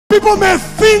People may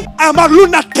think I'm a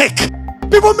lunatic.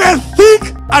 People may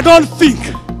think I don't think.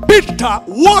 Peter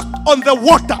walked on the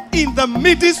water in the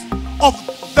midst of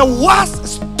the worst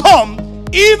storm.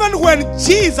 Even when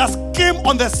Jesus came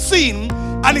on the scene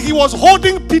and he was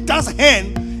holding Peter's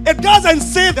hand, it doesn't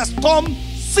say the storm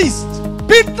ceased.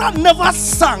 Peter never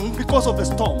sank because of the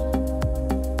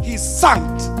storm. He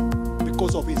sank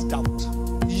because of his doubt.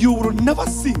 You will never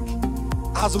sink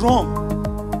as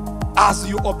long as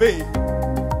you obey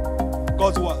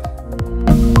God's word.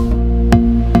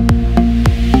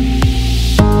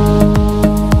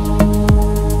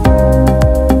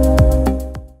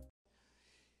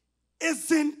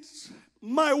 Isn't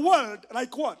my word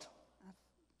like what?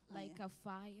 Like a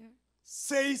fire.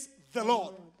 Says the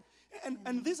Lord.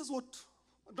 And this is what,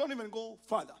 don't even go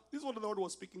further. This is what the Lord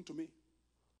was speaking to me.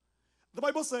 The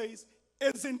Bible says,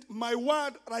 isn't my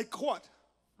word like what?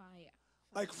 Fire.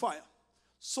 Like fire.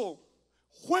 So,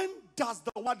 when does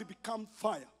the word become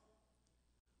fire?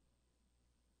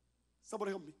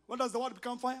 Somebody help me. When does the word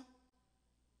become fire?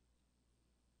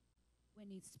 When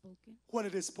it's spoken. When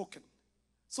it is spoken.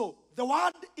 So, the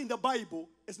word in the Bible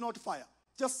is not fire.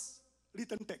 Just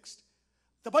written text.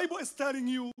 The Bible is telling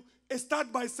you, it starts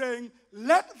by saying,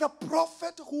 let the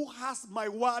prophet who has my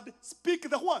word speak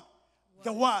the what?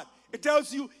 The word. It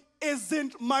tells you,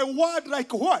 isn't my word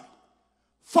like what?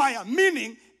 Fire.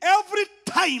 Meaning, every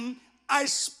time I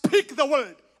speak the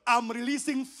word, I'm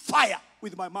releasing fire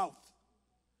with my mouth.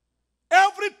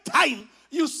 Every time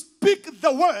you speak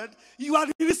the word, you are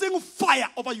releasing fire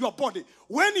over your body.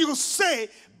 When you say,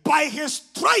 by his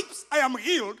stripes I am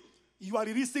healed, you are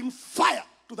releasing fire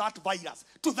to that virus,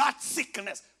 to that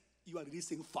sickness. You are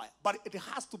releasing fire. But it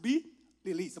has to be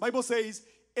released. The Bible says,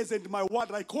 isn't my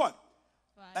word like what?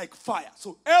 Fire. Like fire.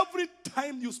 So every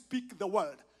time you speak the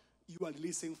word, you are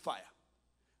releasing fire.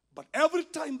 But every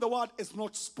time the word is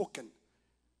not spoken.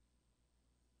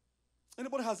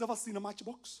 Anybody has ever seen a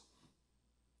matchbox?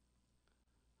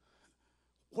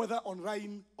 Whether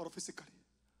online or physically.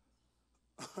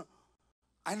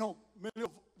 I know many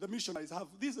of the missionaries have.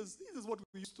 This is what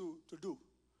we used to do.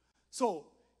 So,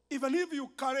 even if you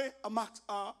carry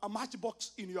a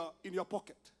matchbox in your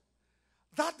pocket,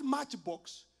 that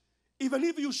matchbox, even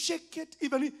if you shake it,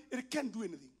 even if it can't do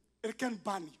anything. It can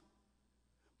burn you.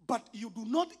 But you do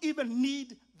not even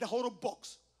need the whole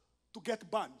box to get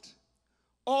burned.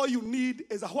 All you need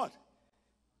is a what?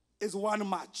 Is one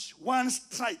match, one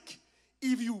strike.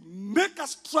 If you make a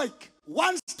strike,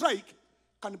 one strike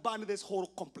can burn this whole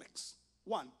complex.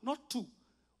 One, not two.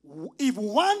 If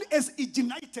one is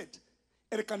ignited,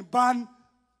 it can burn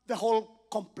the whole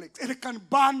complex. It can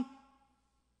burn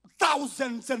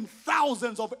thousands and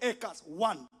thousands of acres.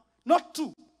 One, not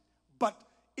two. But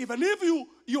even if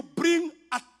you bring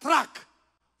a truck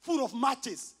full of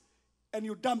matches and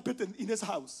you dump it in his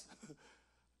house,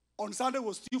 on Sunday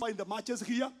we'll still find the matches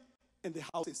here and the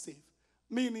house is safe.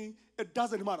 Meaning, it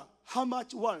doesn't matter how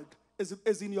much word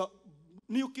is in your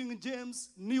New King James,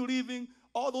 New Living.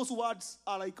 All those words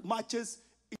are like matches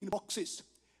in boxes.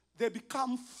 They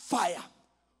become fire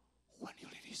when you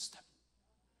release them.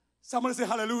 Somebody say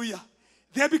hallelujah.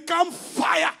 They become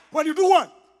fire when you do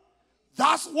what?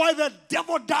 That's why the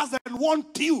devil doesn't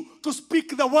want you to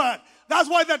speak the word. That's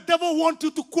why the devil wants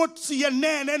you to quote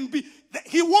CNN, NB.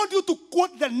 He wants you to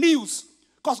quote the news.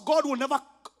 Because God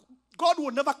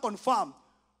will never confirm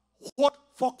what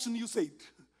Fox News said.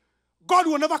 God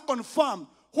will never confirm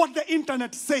what the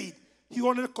internet said. He will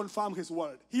only confirm his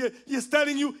word. He is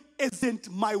telling you,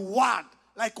 isn't my word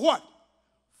like what?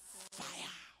 Fire.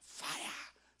 Fire.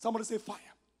 Somebody say fire.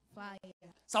 Fire.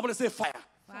 Somebody say fire.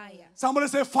 Fire. Somebody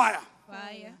say fire.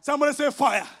 Fire. Somebody say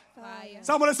fire. Fire.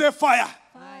 Somebody say fire.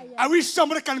 Fire. I wish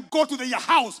somebody can go to your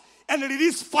house and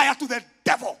release fire to the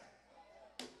devil.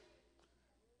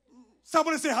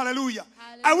 Somebody say hallelujah.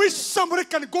 Hallelujah. I wish somebody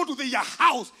can go to your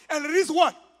house and release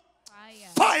what? Fire.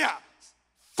 Fire.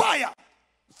 Fire.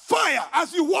 Fire.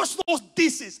 As you wash those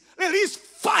dishes, release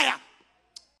fire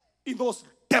in those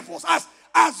devils.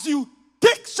 As you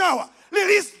take shower,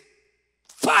 release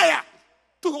fire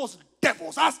to those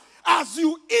devils. As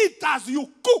you eat, as you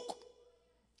cook.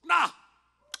 Now,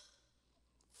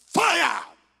 fire.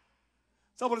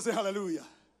 Somebody say hallelujah.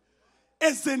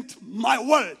 Isn't my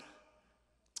word?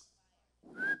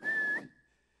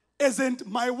 Isn't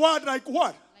my word like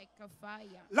what? Like a fire.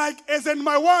 Like, isn't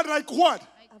my word like what?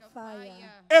 Like a fire.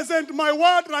 Isn't my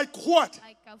word like what?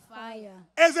 Like a fire.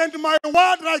 Isn't my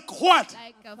word like what?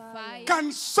 Like a fire.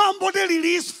 Can somebody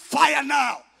release fire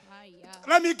now? Fire.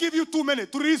 Let me give you 2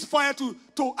 minutes to release fire to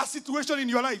a situation in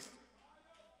your life.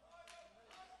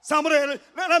 Somebody,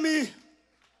 let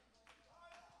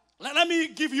me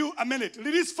give you a minute.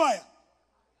 Release fire.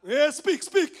 Yeah, speak,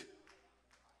 speak.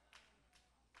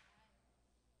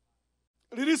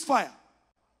 Release fire.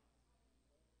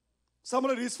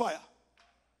 Somebody release fire.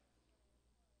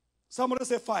 Somebody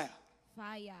say fire.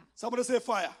 Fire. Somebody say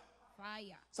fire.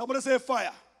 Fire. Somebody say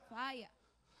fire. Fire.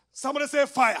 Somebody say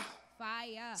fire.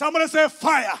 Fire. Somebody say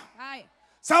fire. Fire.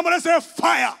 Somebody say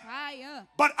fire. Fire.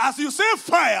 But as you say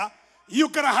fire, you're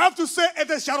going to have to say,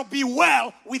 it shall be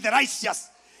well with the righteous.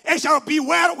 It shall be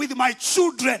well with my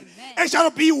children. Amen. It shall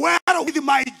be well with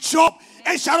my job.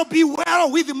 It shall be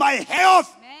well with my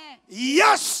health. Amen.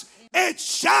 Yes, it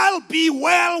shall be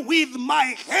well with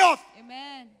my health.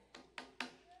 Amen.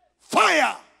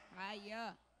 Fire.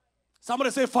 Fire. Somebody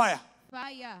say fire.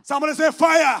 Fire. Somebody say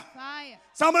fire. Fire.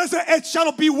 Somebody say, it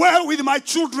shall be well with my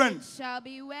children. Shall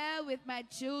be well with my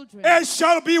children. It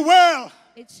shall be well.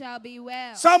 It shall be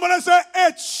well. Somebody say,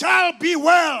 it shall be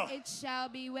well. It shall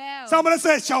be well. Somebody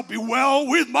say, it shall be well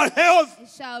with my health. It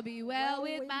shall be well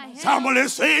with my health. Somebody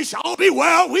say, it shall be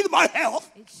well with my health.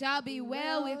 It shall be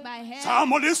well with my health.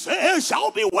 Somebody say, it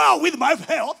shall be well with my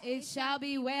health. It shall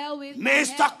be well with my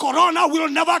Mr. health. Corona will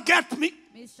never get me.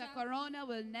 Mr. Corona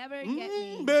will never get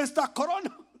me. Mr.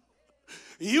 Corona,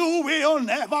 you will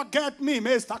never get me,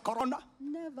 Mr. Corona.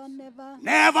 Never, never.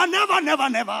 Never, never, never,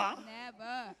 never.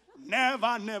 Never.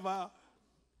 Never, never.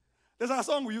 There's a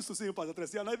song we used to sing, Pastor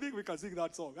Tracy, and I think we can sing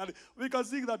that song. And we can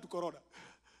sing that to Corona.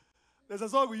 There's a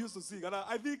song we used to sing, and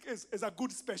I think it's a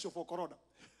good special for Corona.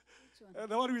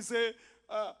 And the one we say,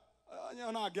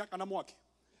 you know,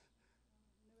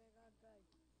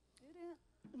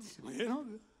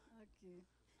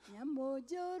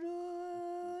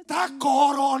 the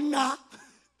Corona.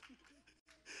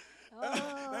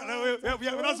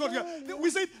 That's what we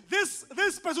say. This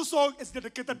special song is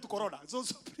dedicated to Corona. So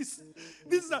please,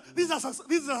 this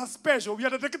is a special. We are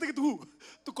dedicating it to who?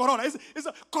 To Corona. It's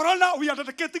a Corona. We are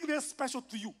dedicating this special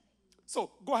to you.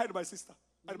 So go ahead, my sister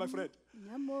and my friend.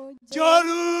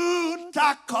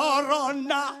 Joruta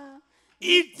Corona,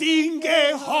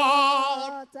 itinge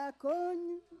ho.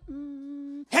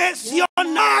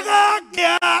 Hesionaga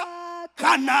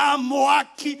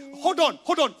kanamoaki. Hold on.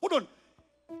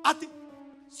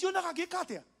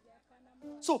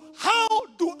 So how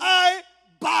do I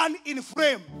burn in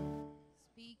flame?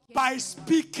 By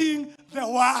speaking the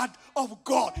word of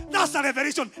God. That's a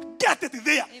revelation. Get it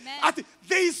there.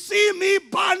 They see me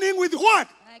burning with what?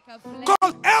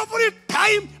 Because every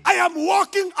time I am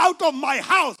walking out of my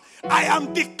house, I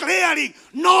am declaring,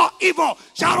 no evil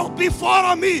shall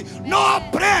befall me, no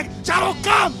plague shall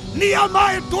come near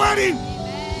my dwelling.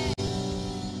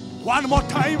 One more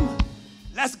time.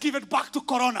 Let's give it back to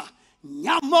Corona.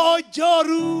 Nyamo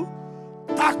joru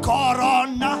ta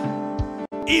Corona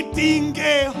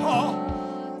itinge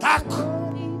ho tak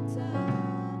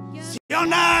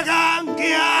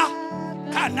sionagangia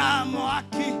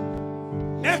kanamoaki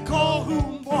neko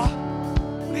humbo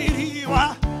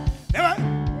liriwa.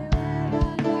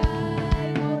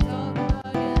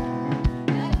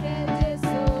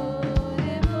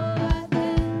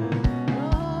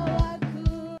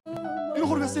 You know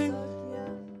what we're saying?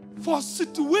 For a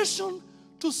situation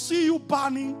to see you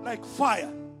burning like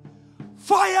fire,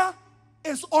 fire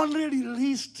is only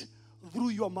released through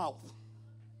your mouth.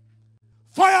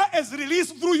 Fire is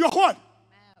released through your what?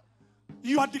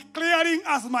 You are declaring,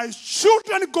 as my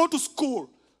children go to school,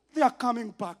 they are coming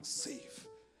back safe.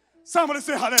 Somebody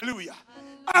say hallelujah.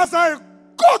 As I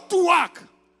go to work,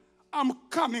 I'm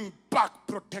coming back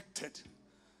protected.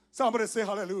 Somebody say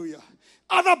hallelujah.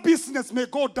 Other business may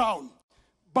go down,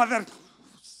 but then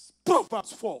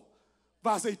Proverbs 4,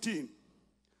 verse 18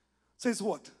 says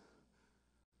what?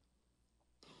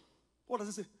 What does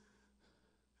it say?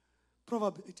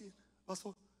 Proverbs 18, verse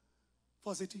 4,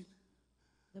 verse 18.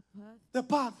 The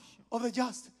path of the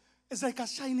just is like a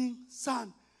shining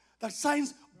sun that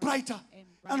shines brighter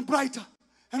and brighter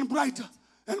and brighter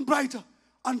and brighter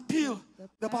until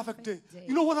the perfect day.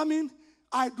 You know what I mean?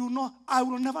 I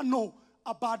will never know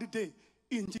a bad day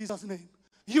in Jesus' name.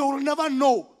 You will never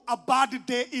know a bad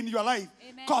day in your life.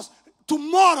 Because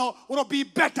tomorrow will be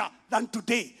better than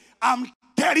today. I'm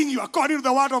telling you, according to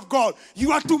the word of God,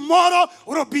 your tomorrow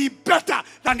will be better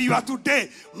than you are today.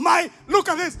 Look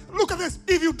at this.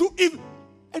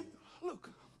 And look,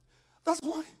 that's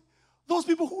why those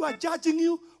people who are judging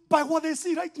you by what they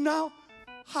see right now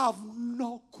have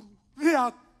no clue. They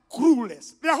are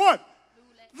clueless. They are what?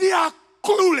 They are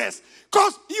clueless.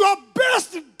 Because your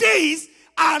best days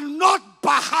are not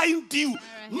behind you.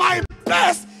 My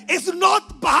best is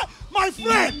not behind. My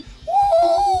friend.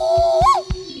 Woo,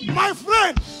 my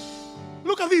friend.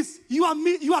 Look at this. You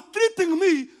are treating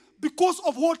me because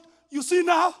of what you see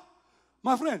now.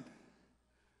 My friend.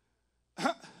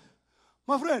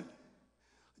 My friend,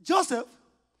 Joseph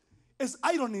is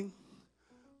ironing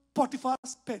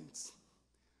Potiphar's pants.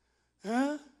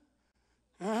 Huh?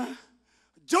 Huh?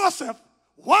 Joseph,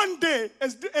 one day,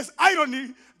 is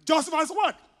ironing Joseph's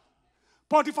what?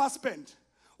 Potiphar's pants.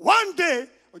 One day,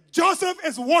 Joseph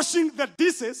is washing the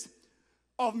dishes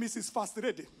of Mrs. First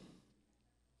Lady.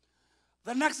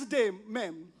 The next day,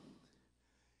 ma'am,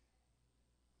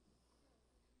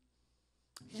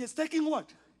 he is taking what?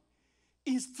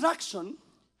 Instruction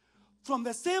from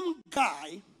the same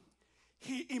guy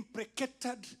he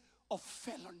imprecated of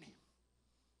felony.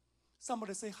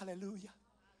 Somebody say hallelujah.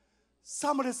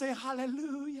 Somebody say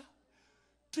hallelujah.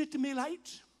 Treat me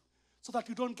right so that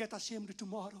you don't get ashamed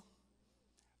tomorrow.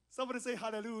 Somebody say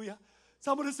hallelujah.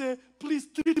 Somebody say, please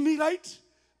treat me right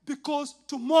because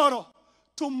tomorrow,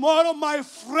 my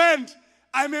friend,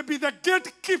 I may be the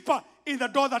gatekeeper in the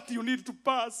door that you need to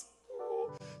pass.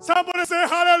 Somebody say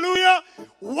hallelujah.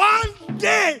 One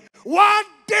day,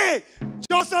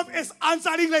 Joseph is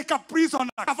answering like a prisoner.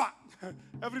 Cover.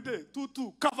 Every day,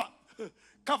 two, cover.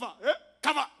 Cover.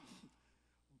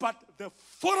 But the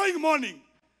following morning,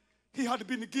 he had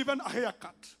been given a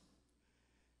haircut.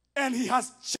 And he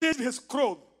has changed his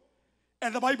clothes.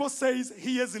 And the Bible says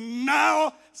he is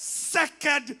now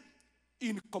second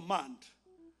in command.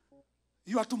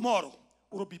 Your tomorrow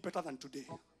will be better than today.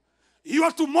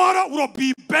 Your tomorrow will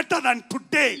be better than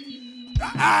today.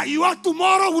 Your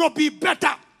tomorrow will be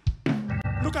better.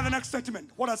 Look at the next statement.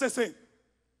 What does it say?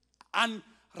 And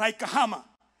like a hammer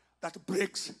that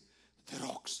breaks the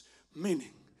rocks. Meaning,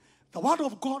 the word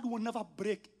of God will never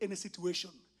break any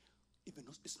situation, even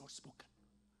though it's not spoken.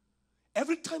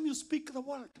 Every time you speak the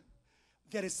word,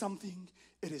 there is something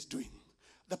it is doing.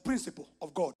 The principle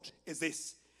of God is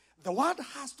this. The word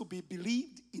has to be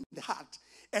believed in the heart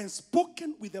and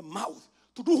spoken with the mouth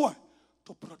to do what?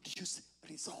 To produce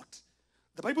result.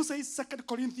 The Bible says, 2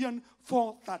 Corinthians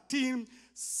 4:13,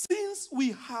 since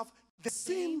we have the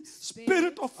same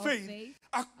spirit of faith,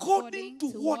 according to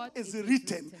what is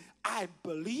written, I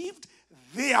believed,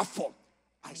 therefore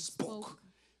I spoke.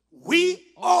 We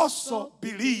also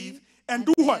believe and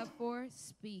do what? Therefore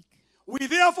speak. We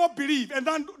therefore believe and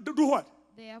then do what?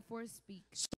 Therefore speak.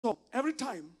 So every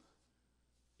time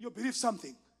you believe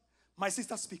something, my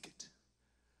sister, speak it.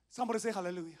 Somebody say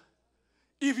hallelujah.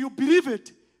 If you believe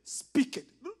it, speak it.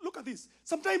 Look at this.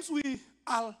 Sometimes we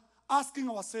are asking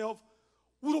ourselves,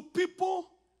 will people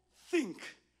think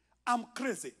I'm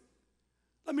crazy?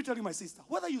 Let me tell you, my sister,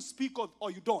 whether you speak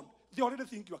or you don't, they already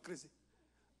think you are crazy.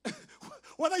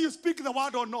 Whether you speak the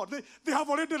word or not, they have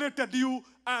already rated you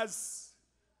as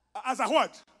a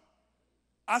what?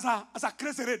 As a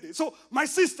crazy lady. So, my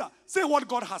sister, say what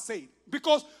God has said.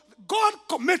 Because God's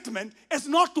commitment is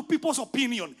not to people's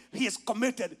opinion. He is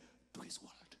committed to his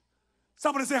word.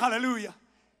 Somebody say hallelujah.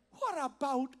 What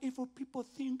about if people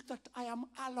think that I am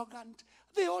arrogant?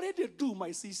 They already do,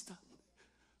 my sister.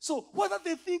 So, whether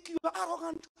they think you are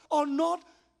arrogant or not,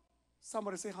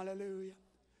 somebody say hallelujah.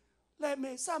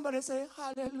 Somebody say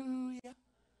hallelujah.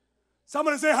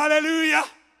 Somebody say hallelujah.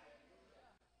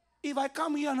 If I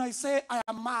come here and I say I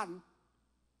am man,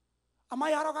 am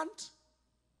I arrogant?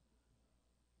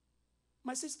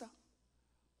 My sister,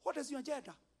 what is your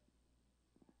gender?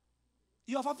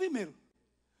 You are a female.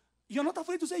 You're not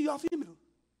afraid to say you are female.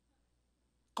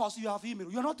 Because you are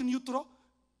female. You're not neutral.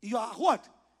 You are what?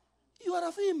 You are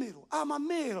a female. I'm a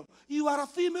male. You are a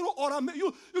female or a male.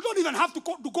 You don't even have to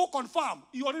go confirm.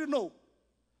 You already know.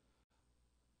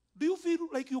 Do you feel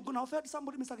like you're going to offend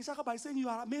somebody, Mr. Kishaka, by saying you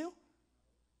are a male?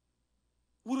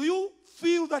 Will you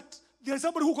feel that there's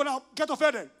somebody who's going to get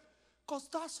offended? Because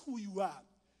that's who you are.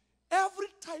 Every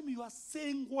time you are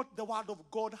saying what the word of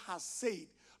God has said,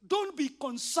 don't be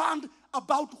concerned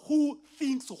about who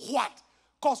thinks what.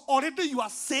 Because already you are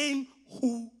saying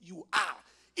who you are.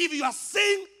 If you are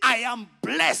saying, I am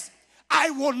blessed, I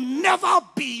will never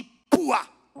be poor.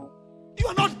 You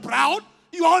are not proud.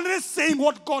 You are already saying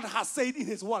what God has said in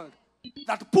his word.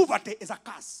 That poverty is a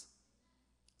curse.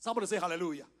 Somebody say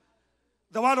hallelujah.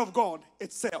 The word of God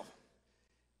itself.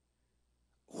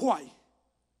 Why?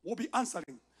 We'll be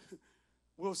answering.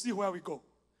 We'll see where we go.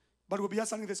 But we'll be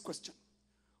answering this question.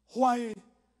 Why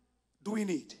do we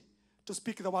need to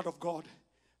speak the word of God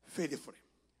faithfully?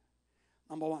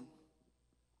 Number one,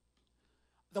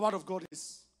 the word of God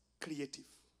is creative.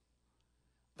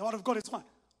 The word of God is what?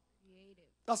 Creative.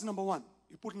 That's number one.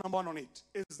 You put number one on it.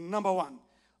 It's number one.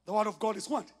 The word of God is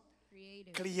what?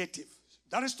 Creative. Creative.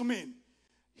 That is to mean,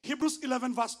 Hebrews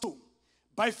 11 verse 2.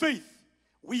 By faith,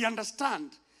 we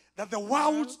understand that the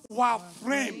worlds were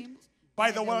framed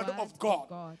by the word of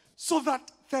God. So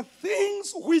that the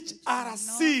things which are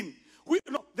seen,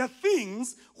 the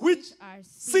things which are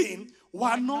seen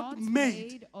were not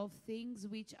made. of things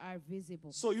which are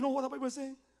visible. So you know what the Bible is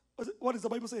saying? What is the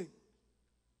Bible saying?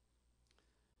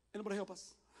 Anybody help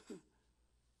us?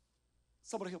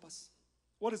 Somebody help us.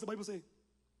 What is the Bible saying?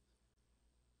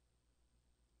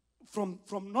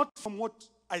 Not from what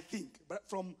I think, but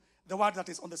from the word that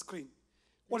is on the screen.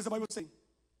 What is the Bible saying?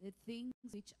 The things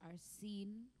which are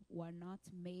seen were not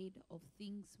made of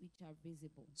things which are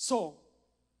visible. So,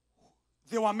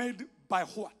 they were made by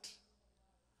what?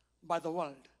 By the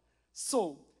world.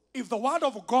 So, if the word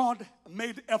of God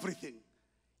made everything,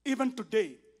 even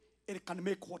today, it can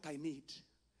make what I need.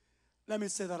 Let me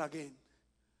say that again.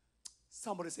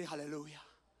 Somebody say hallelujah.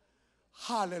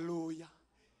 Hallelujah.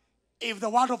 If the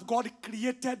word of God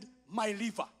created my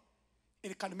liver,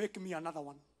 it can make me another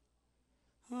one.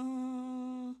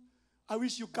 I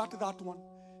wish you got that one.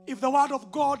 If the word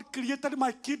of God created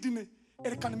my kidney,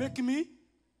 it can make me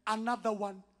another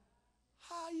one.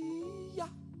 Hiya.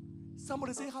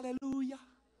 Somebody say hallelujah.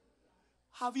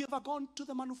 Have you ever gone to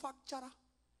the manufacturer?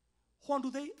 What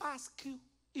do they ask you?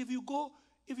 If you go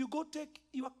take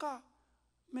your car,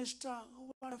 Mr.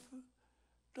 Wonderful,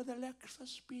 to the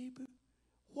Lexus people,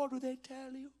 what do they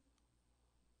tell you?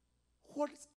 What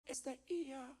is the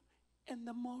ear and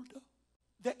the model?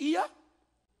 The ear?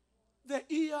 The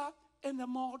ear and the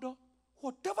model.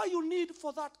 Whatever you need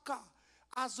for that car,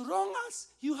 as long as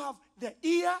you have the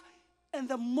ear and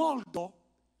the model,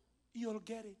 you'll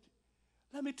get it.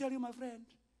 Let me tell you, my friend,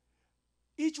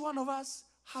 each one of us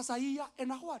has a ear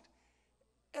and a what?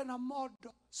 And a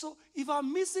model. So if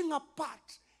I'm missing a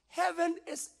part, heaven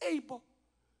is able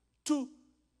to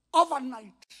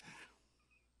overnight.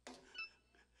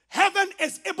 Heaven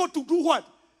is able to do what?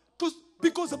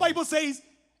 Because the Bible says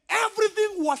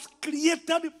everything was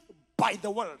created by the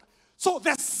word. So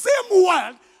the same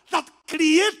word that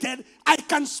created, I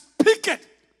can speak it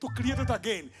to create it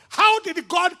again. How did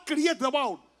God create the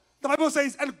world? The Bible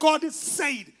says, and God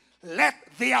said, let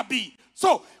there be.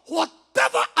 So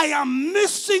whatever I am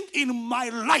missing in my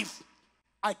life,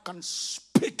 I can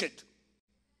speak it.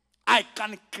 I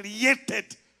can create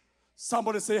it.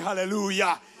 Somebody say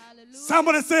hallelujah. Hallelujah.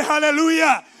 Somebody say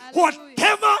hallelujah. Hallelujah.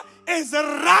 Whatever is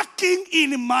lacking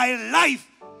in my life,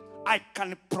 I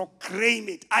can proclaim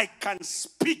it. I can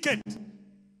speak it.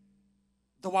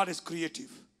 The word is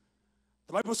creative.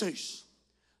 The Bible says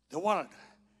the word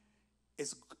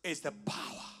is the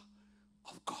power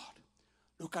of God.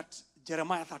 Look at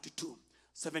Jeremiah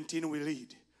 32:17 we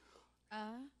read.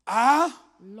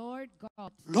 Lord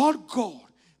God,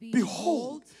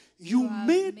 behold, you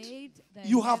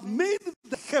have made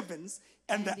the heavens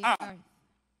and the earth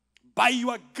by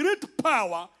your great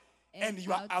power and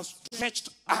your outstretched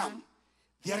arm.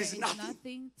 There is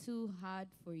nothing too hard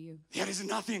for you. There is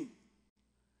nothing.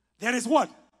 There is what?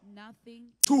 Nothing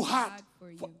too hard for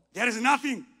you. There is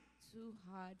nothing too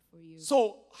hard for you.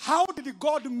 So how did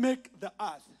God make the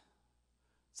earth?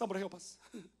 Somebody help us.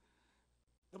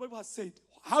 The Bible has said,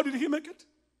 how did he make it?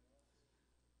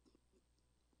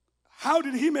 How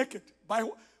did he make it? By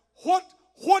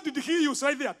what did he use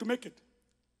right there to make it?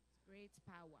 Great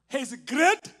power. His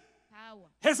great power.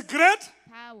 His great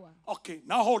power. Okay,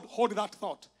 now hold that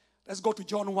thought. Let's go to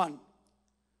John 1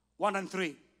 and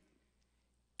 3.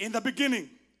 In the beginning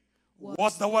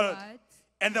was the Word,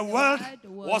 and the Word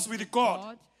was with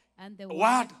God, and the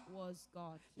Word was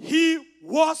God. He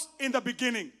was in the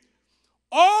beginning.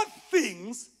 All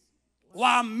things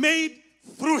were made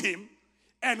through him,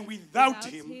 and without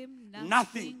him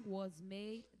nothing was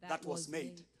made that was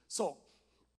made. So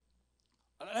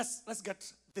let's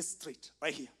get this straight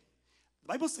right here. The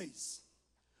Bible says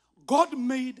God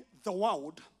made the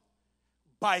world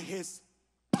by his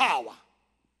power.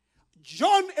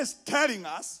 John is telling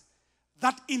us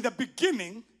that in the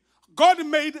beginning, God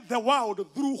made the world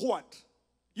through what?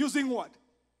 Using what?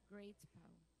 Great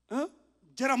power.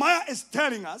 Jeremiah is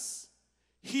telling us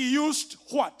he used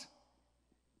what?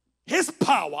 His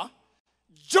power.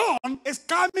 John is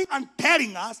coming and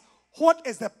telling us what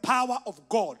is the power of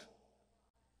God?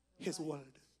 His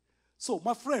word. So,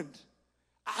 my friend,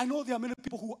 I know there are many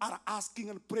people who are asking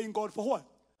and praying God for what?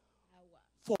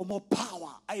 For more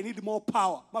power. I need more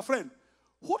power. My friend,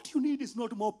 what you need is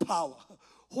not more power.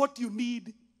 What you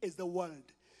need is the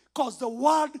word. Because the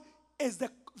word is the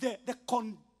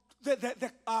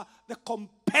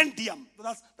compendium.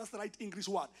 That's the right English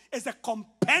word. It's the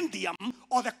compendium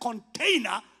or the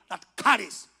container that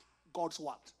carries God's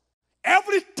word.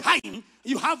 Every time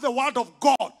you have the word of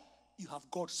God, you have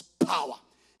God's power.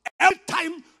 Every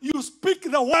time you speak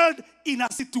the word in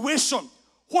a situation,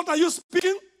 what are you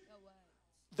speaking?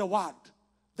 The word.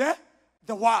 The word.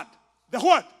 The what? The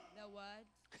word.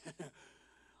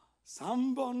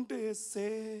 Somebody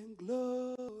sing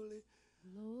glory,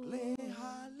 glory,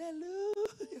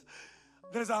 hallelujah.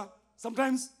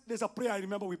 Sometimes there's a prayer I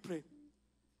remember we pray.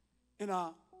 And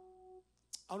I'll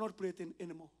not pray it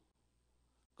anymore.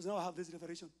 Because now I have this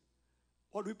revelation.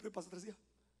 What do we pray, Pastor Teresia?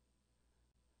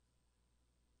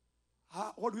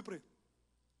 What do we pray?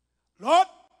 Lord,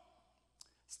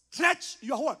 stretch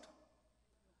your what?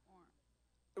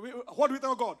 What do we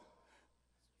tell God?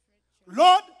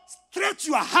 Lord, stretch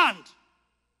your hand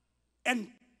and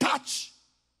touch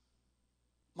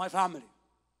my family.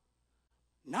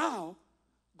 Now,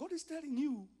 God is telling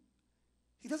you,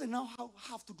 He doesn't know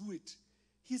how to do it.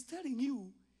 He's telling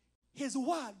you, His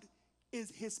word is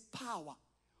His power.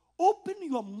 Open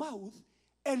your mouth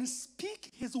and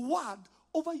speak His word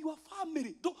over your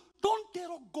family. Don't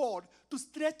tell God to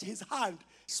stretch His hand.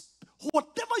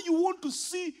 Whatever you want to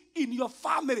see in your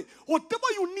family, whatever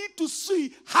you need to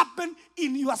see happen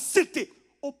in your city,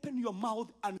 open your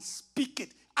mouth and speak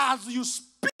it. As you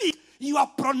speak, you are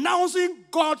pronouncing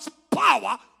God's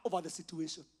power over the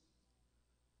situation.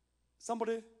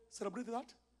 Somebody celebrate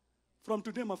that? From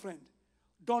today, my friend,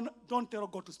 don't tell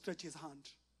God to stretch His hand.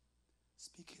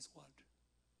 Speak His word.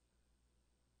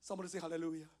 Somebody say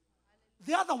hallelujah.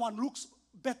 The other one looks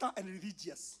better and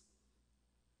religious.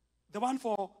 The one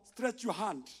for stretch your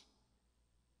hand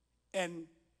and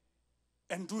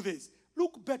do this.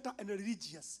 Look better and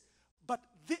religious. But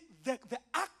the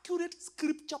accurate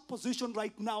scripture position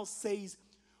right now says,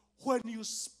 when you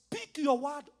speak your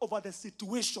word over the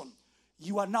situation,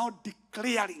 you are now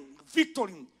declaring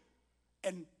victory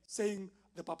and saying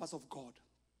the purpose of God.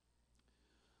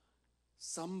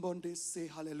 Somebody say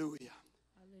hallelujah.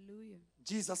 Hallelujah.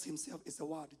 Jesus Himself is the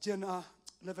word.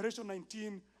 Revelation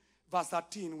 19, verse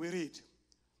 13, we read.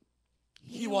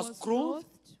 He was clothed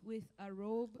with a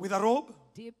robe. With a robe.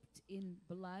 Dipped in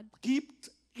blood. Dipped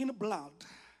in blood.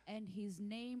 And His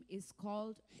name is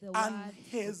called the Word And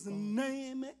His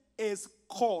name is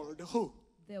called who?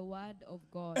 The Word of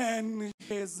God. And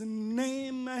His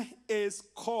name is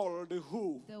called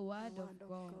who? The Word of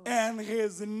God. And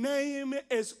His name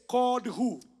is called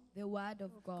who? The Word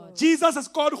of God. Jesus is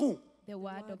called who? The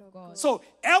Word of God. So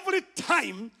every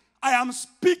time I am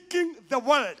speaking the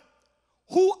word,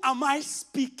 who am I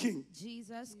speaking?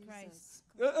 Jesus Christ.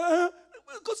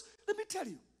 Because let me tell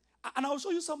you, and I'll show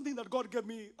you something that God gave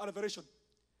me a revelation.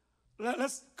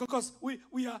 Because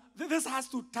we are, this has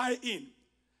to tie in.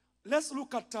 Let's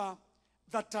look at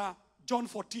John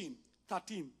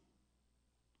 14:13.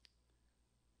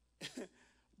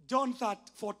 John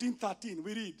 14:13,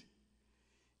 we read.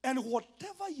 And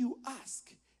whatever you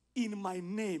ask in my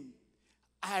name,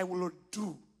 I will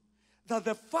do, that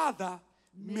the Father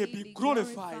may be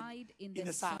glorified in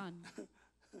the Son.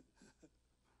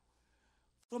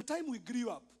 From the time we grew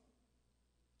up,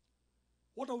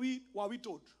 what were we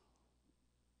told?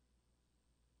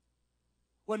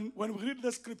 When we read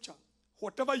the scripture,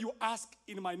 whatever you ask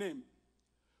in my name,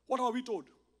 what are we told?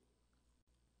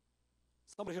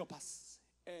 Somebody help us.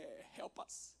 Help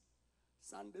us.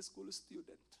 Sunday school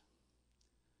student.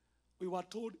 We were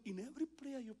told in every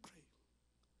prayer you pray,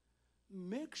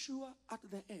 make sure at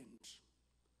the end,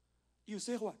 you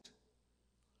say what?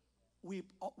 We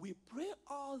pray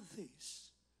all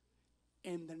this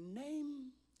in the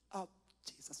name of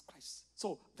Jesus Christ.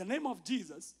 So the name of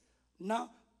Jesus,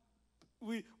 now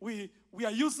we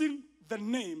are using the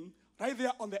name right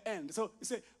there on the end. So you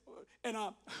say, and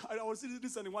I was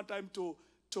listening one time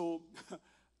to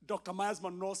Dr. Myers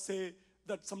Monroe say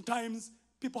that sometimes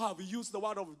people have used the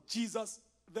word of Jesus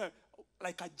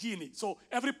like a genie. So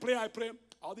every prayer I pray,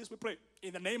 all this we pray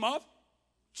in the name of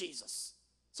Jesus.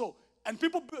 So, and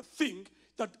people think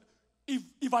that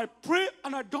if I pray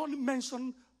and I don't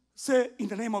mention, say, in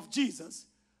the name of Jesus,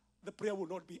 the prayer will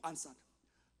not be answered.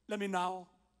 Let me now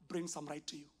bring some right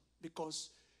to you. Because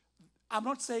I'm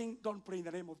not saying don't pray in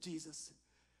the name of Jesus.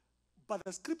 But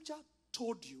the scripture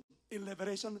told you in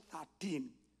Revelation 13.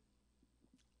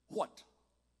 What?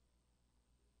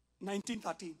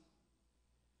 19:13.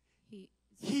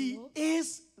 He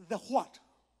is the what?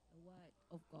 The Word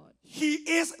of God. He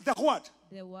is the what?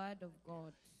 The Word of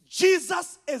God.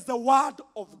 Jesus is the Word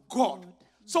of God.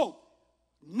 So,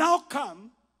 now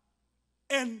come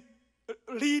and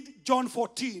read John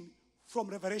 14 from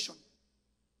Revelation.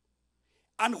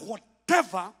 And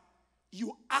whatever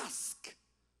you ask,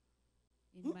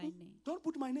 in my name. Don't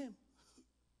put my name.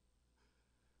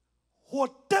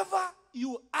 Whatever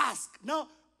you ask. Now,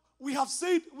 we have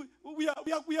said, we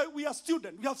are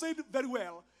students. We have said very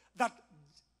well that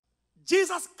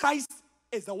Jesus Christ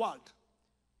is the Word.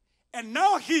 And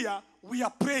now here we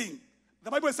are praying. The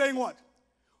Bible is saying what?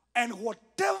 And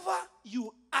whatever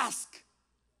you ask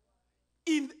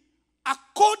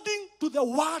according to the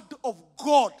word of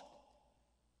God,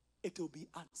 it will be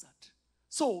answered.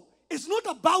 So it's not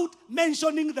about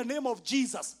mentioning the name of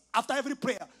Jesus after every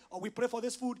prayer. Or we pray for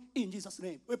this food in Jesus'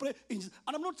 name. We pray in Jesus.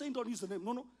 And I'm not saying don't use the name.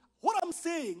 No. What I'm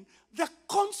saying, the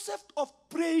concept of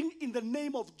praying in the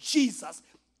name of Jesus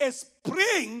is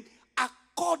praying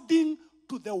according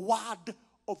to the word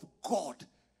of God.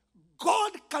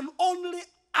 God can only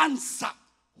answer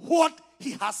what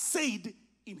he has said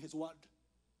in his word.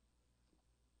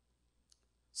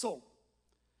 So,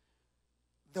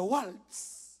 the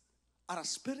words are a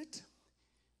spirit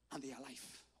and they are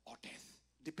life or death,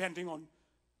 depending on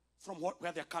from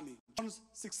where they're coming. John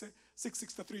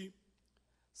 6:63,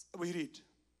 we read.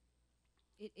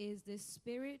 It is the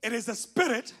spirit. It is the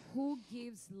spirit who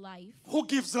gives life. Who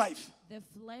gives life. The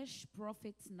flesh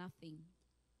profits nothing.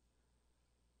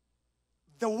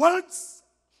 The words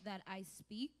that I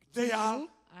speak to you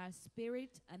are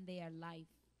spirit and they are life.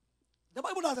 The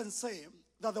Bible doesn't say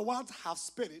that the words have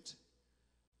spirit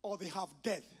or they have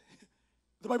death.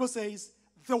 The Bible says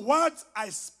the words I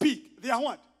speak, they are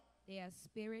what? They are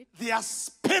spirit. They are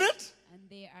spirit. And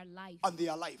they are life. And they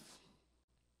are life.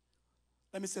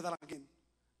 Let me say that again.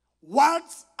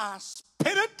 Words are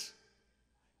spirit,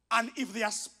 and if they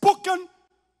are spoken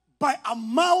by a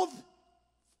mouth,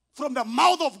 from the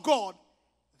mouth of God,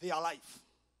 they are life.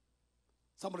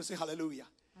 Somebody say hallelujah.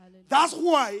 Hallelujah. That's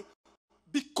why,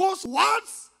 because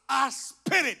words are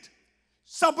spirit,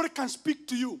 somebody can speak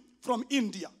to you from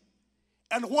India,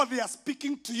 and what they are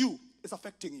speaking to you is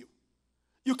affecting you.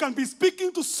 You can be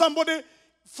speaking to somebody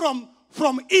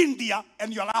from India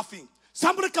and you're laughing.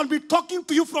 Somebody can be talking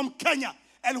to you from Kenya,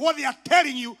 and what they are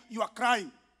telling you, you are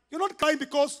crying. You're not crying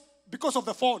because of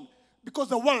the phone, because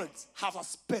the words have a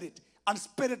spirit, and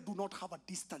spirit do not have a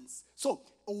distance. So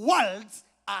words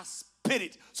are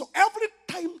spirit. So every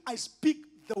time I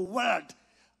speak the word,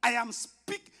 I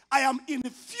am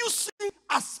infusing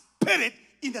a spirit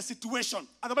in the situation.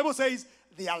 And the Bible says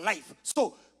they are life.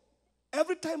 So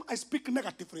every time I speak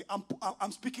negatively,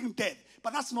 I'm speaking death.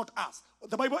 But that's not us.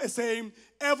 The Bible is saying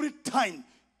every time,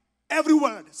 every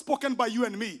word spoken by you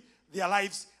and me, they are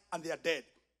lives and they are dead.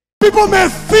 People may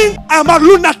think I'm a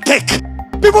lunatic.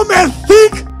 People may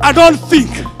think I don't think.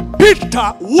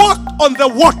 Peter walked on the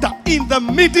water in the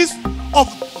midst of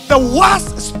the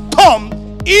worst storm.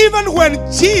 Even when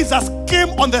Jesus came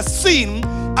on the scene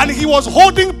and he was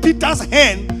holding Peter's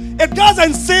hand, it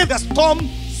doesn't say the storm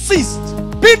ceased.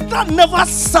 Peter never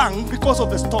sank because of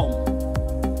the storm.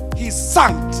 He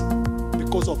sank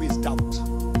because of his doubt.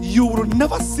 You will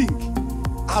never sink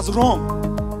as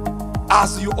long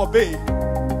as you obey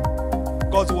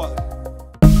God's word.